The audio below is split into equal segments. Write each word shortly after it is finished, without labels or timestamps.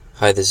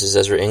Hi, this is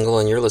Ezra Engel,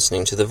 and you're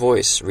listening to The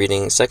Voice,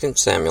 reading 2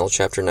 Samuel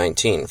chapter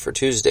 19 for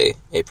Tuesday,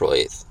 April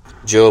 8th.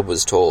 Joab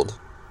was told,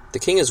 "The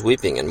king is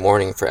weeping and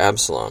mourning for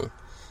Absalom."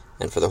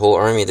 And for the whole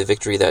army the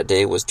victory that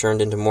day was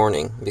turned into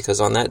mourning, because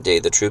on that day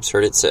the troops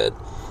heard it said,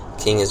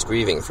 "The king is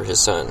grieving for his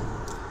son."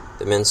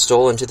 The men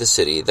stole into the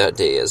city that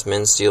day as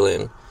men steal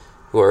in,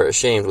 who are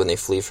ashamed when they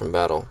flee from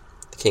battle.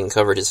 The king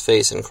covered his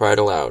face and cried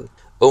aloud,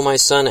 "O my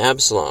son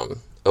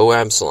Absalom! O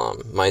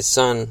Absalom! My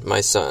son,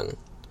 my son!"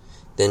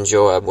 Then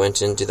Joab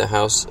went into the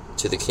house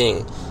to the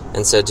king,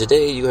 and said,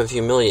 "Today you have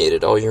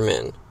humiliated all your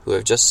men, who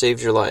have just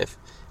saved your life,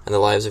 and the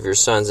lives of your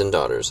sons and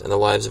daughters, and the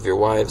lives of your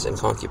wives and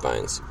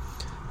concubines.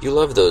 You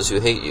love those who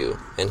hate you,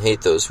 and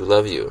hate those who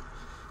love you.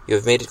 You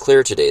have made it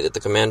clear today that the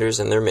commanders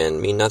and their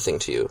men mean nothing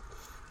to you.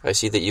 I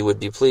see that you would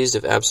be pleased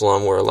if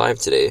Absalom were alive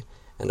today,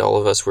 and all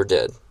of us were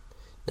dead.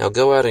 Now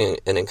go out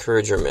and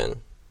encourage your men.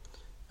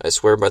 I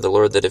swear by the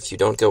Lord that if you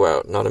don't go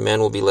out, not a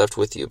man will be left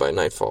with you by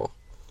nightfall.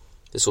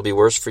 This will be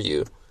worse for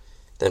you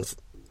than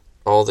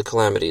all the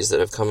calamities that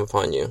have come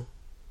upon you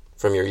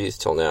from your youth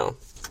till now."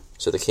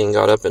 So the king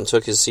got up and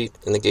took his seat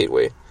in the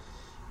gateway.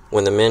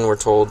 When the men were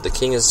told, "The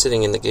king is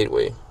sitting in the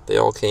gateway," they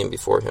all came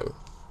before him.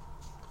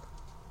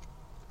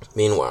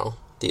 Meanwhile,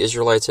 the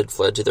Israelites had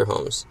fled to their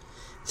homes.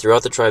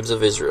 Throughout the tribes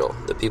of Israel,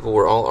 the people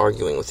were all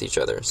arguing with each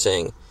other,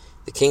 saying,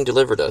 "The king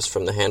delivered us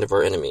from the hand of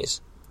our enemies.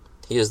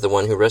 He is the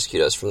one who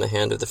rescued us from the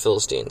hand of the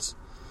Philistines.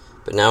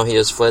 But now he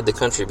has fled the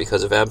country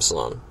because of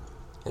Absalom.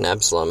 And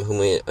Absalom, whom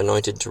we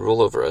anointed to rule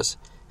over us,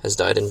 has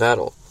died in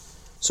battle.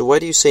 So why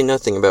do you say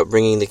nothing about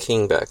bringing the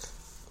king back?"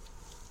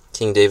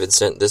 King David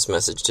sent this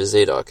message to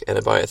Zadok and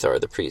Abiathar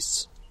the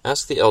priests.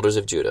 "Ask the elders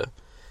of Judah,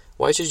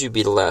 why should you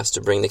be the last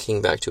to bring the king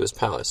back to his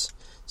palace,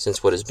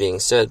 since what is being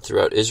said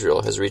throughout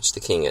Israel has reached the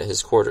king at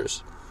his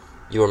quarters?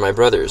 You are my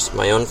brothers,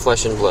 my own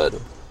flesh and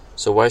blood,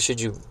 so why should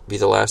you be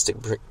the last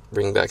to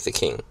bring back the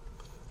king?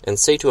 And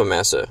say to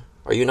Amasa,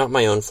 are you not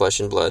my own flesh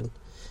and blood?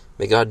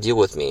 May God deal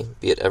with me,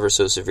 be it ever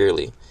so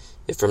severely,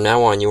 if from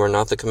now on you are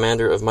not the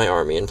commander of my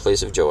army in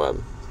place of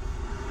Joab."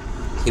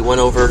 He won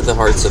over the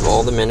hearts of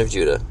all the men of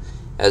Judah,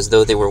 as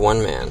though they were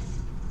one man.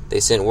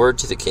 They sent word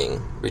to the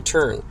king,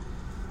 "Return,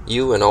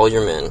 you and all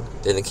your men."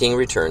 Then the king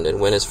returned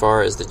and went as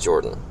far as the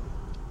Jordan.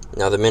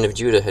 Now the men of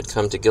Judah had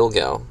come to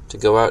Gilgal to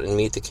go out and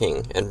meet the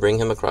king and bring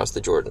him across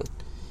the Jordan.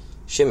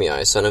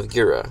 Shimei, son of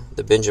Gera,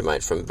 the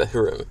Benjamite from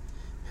Bahurim,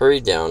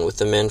 hurried down with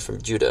the men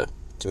from Judah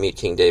to meet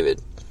King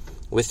David.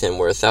 With him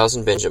were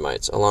 1,000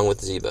 Benjamites, along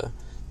with Ziba,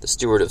 the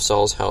steward of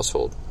Saul's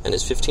household, and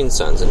his 15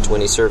 sons and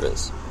 20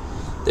 servants.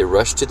 They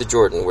rushed to the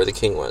Jordan where the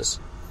king was.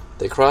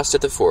 They crossed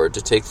at the ford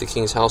to take the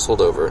king's household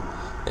over,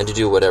 and to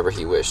do whatever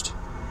he wished.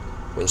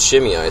 When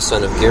Shimei,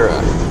 son of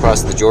Gera,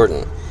 crossed the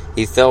Jordan,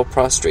 he fell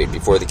prostrate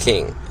before the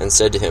king, and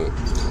said to him,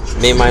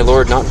 "May my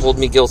lord not hold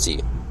me guilty.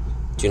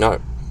 Do you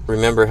not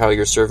remember how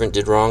your servant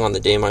did wrong on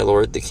the day my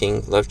lord the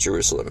king left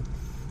Jerusalem?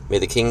 May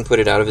the king put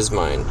it out of his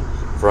mind,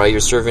 for I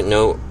your servant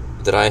know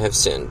that I have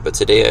sinned, but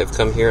today I have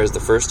come here as the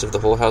first of the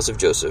whole house of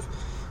Joseph,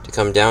 to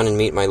come down and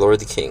meet my lord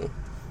the king."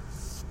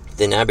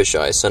 Then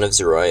Abishai, son of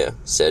Zeruiah,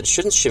 said,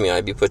 "Shouldn't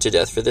Shimei be put to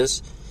death for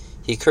this?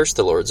 He cursed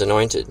the Lord's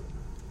anointed."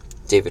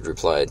 David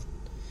replied,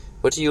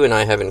 "What do you and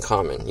I have in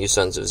common, you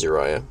sons of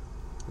Zeruiah?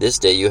 This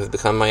day you have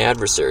become my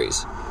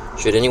adversaries.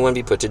 Should anyone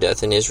be put to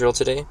death in Israel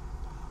today?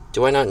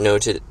 Do I not know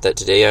that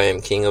today I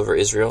am king over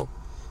Israel?"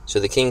 So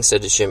the king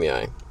said to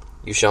Shimei,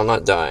 "You shall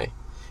not die."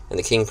 And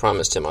the king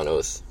promised him on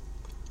oath.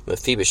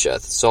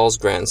 Mephibosheth, Saul's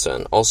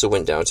grandson, also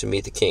went down to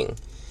meet the king.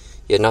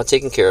 He had not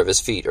taken care of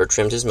his feet, or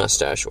trimmed his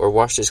mustache, or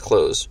washed his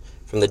clothes,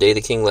 from the day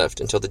the king left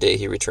until the day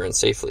he returned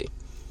safely.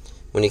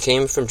 When he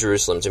came from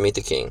Jerusalem to meet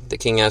the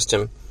king asked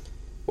him,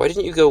 "Why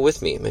didn't you go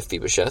with me,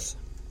 Mephibosheth?"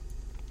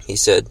 He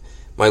said,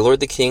 "My lord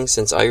the king,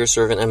 since I your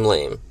servant am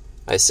lame,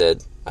 I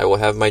said, I will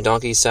have my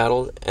donkey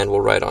saddled, and will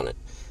ride on it,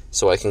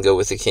 so I can go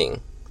with the king.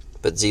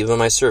 But Ziba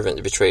my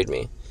servant betrayed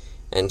me,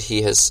 and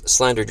he has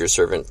slandered your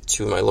servant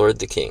to my lord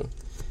the king.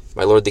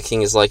 My lord the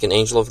king is like an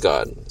angel of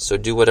God, so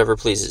do whatever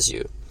pleases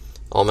you.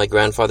 All my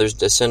grandfather's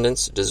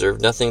descendants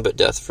deserved nothing but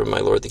death from my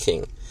lord the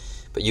king,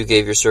 but you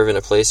gave your servant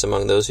a place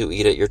among those who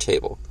eat at your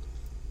table.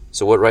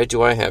 So what right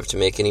do I have to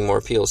make any more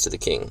appeals to the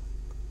king?"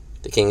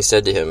 The king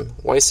said to him,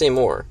 "Why say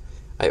more?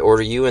 I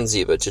order you and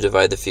Ziba to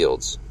divide the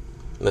fields."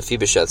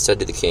 Mephibosheth said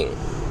to the king,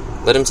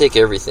 "Let him take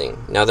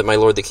everything, now that my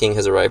lord the king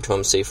has arrived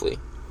home safely."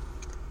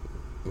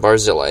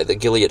 Barzillai the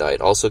Gileadite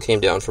also came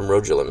down from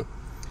Rogelim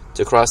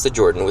to cross the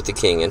Jordan with the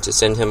king and to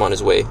send him on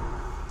his way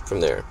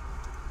from there.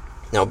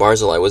 Now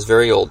Barzillai was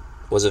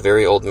a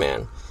very old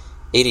man,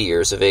 80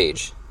 years of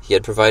age. He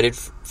had provided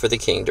for the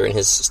king during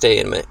his stay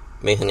in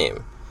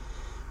Mahanaim,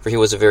 for he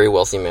was a very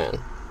wealthy man.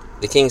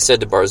 The king said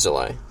to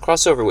Barzillai,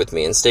 "Cross over with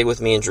me and stay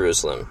with me in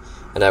Jerusalem,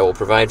 and I will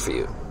provide for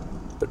you."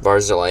 But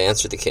Barzillai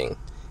answered the king,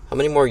 "How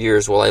many more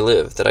years will I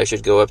live, that I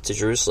should go up to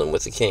Jerusalem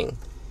with the king?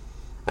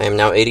 I am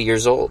now 80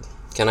 years old.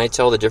 Can I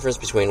tell the difference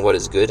between what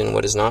is good and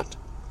what is not?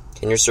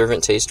 Can your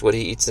servant taste what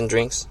he eats and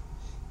drinks?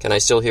 Can I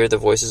still hear the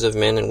voices of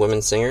men and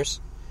women singers?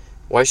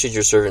 Why should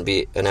your servant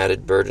be an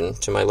added burden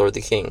to my lord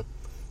the king?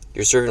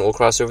 Your servant will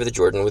cross over the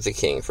Jordan with the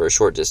king for a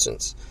short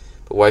distance.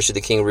 But why should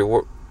the king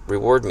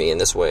reward me in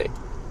this way?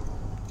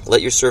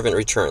 Let your servant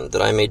return,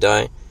 that I may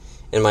die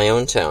in my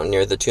own town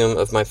near the tomb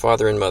of my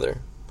father and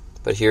mother.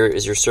 But here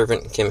is your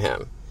servant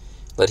Kimham.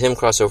 Let him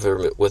cross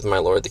over with my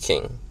lord the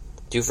king.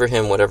 Do for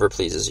him whatever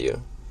pleases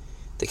you."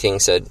 The king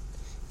said,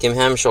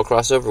 "Kimham shall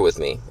cross over with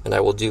me, and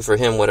I will do for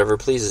him whatever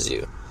pleases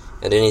you,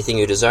 and anything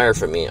you desire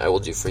from me I will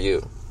do for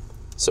you."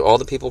 So all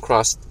the people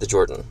crossed the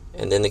Jordan,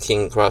 and then the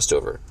king crossed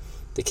over.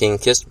 The king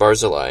kissed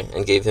Barzillai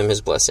and gave him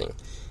his blessing,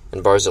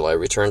 and Barzillai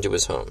returned to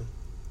his home.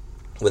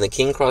 When the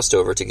king crossed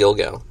over to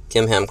Gilgal,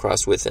 Kimham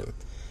crossed with him.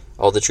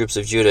 All the troops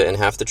of Judah and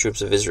half the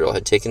troops of Israel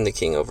had taken the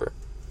king over.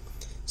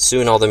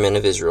 Soon all the men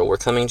of Israel were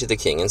coming to the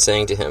king and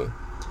saying to him,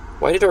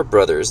 "Why did our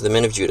brothers, the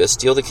men of Judah,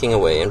 steal the king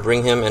away and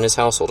bring him and his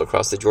household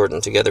across the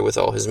Jordan together with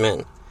all his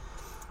men?"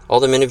 All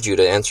the men of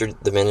Judah answered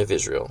the men of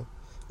Israel,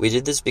 "We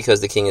did this because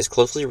the king is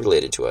closely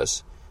related to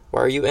us.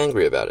 Why are you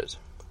angry about it?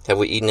 Have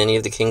we eaten any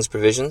of the king's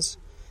provisions?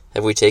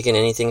 Have we taken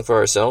anything for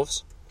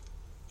ourselves?"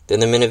 Then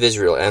the men of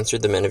Israel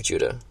answered the men of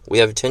Judah, "We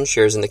have 10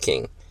 shares in the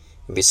king,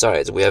 and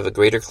besides, we have a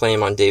greater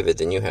claim on David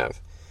than you have.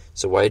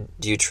 So why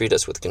do you treat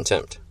us with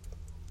contempt?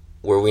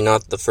 Were we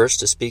not the first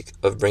to speak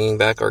of bringing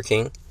back our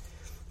king?"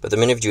 But the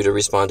men of Judah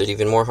responded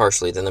even more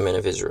harshly than the men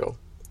of Israel.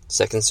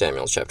 2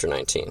 Samuel chapter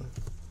 19.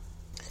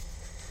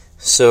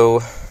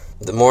 So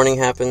the mourning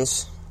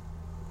happens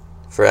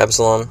for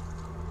Absalom,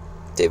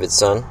 David's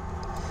son.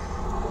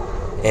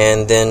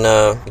 And then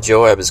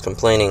Joab is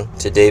complaining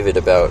to David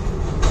about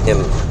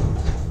him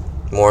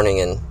mourning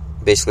and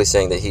basically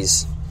saying that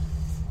he's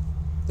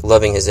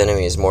loving his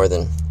enemies more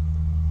than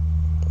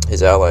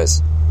his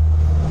allies.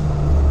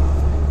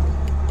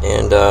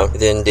 And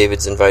then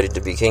David's invited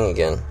to be king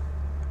again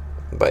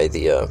by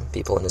the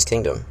people in his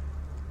kingdom.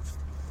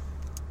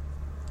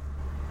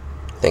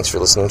 Thanks for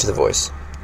listening to The Voice.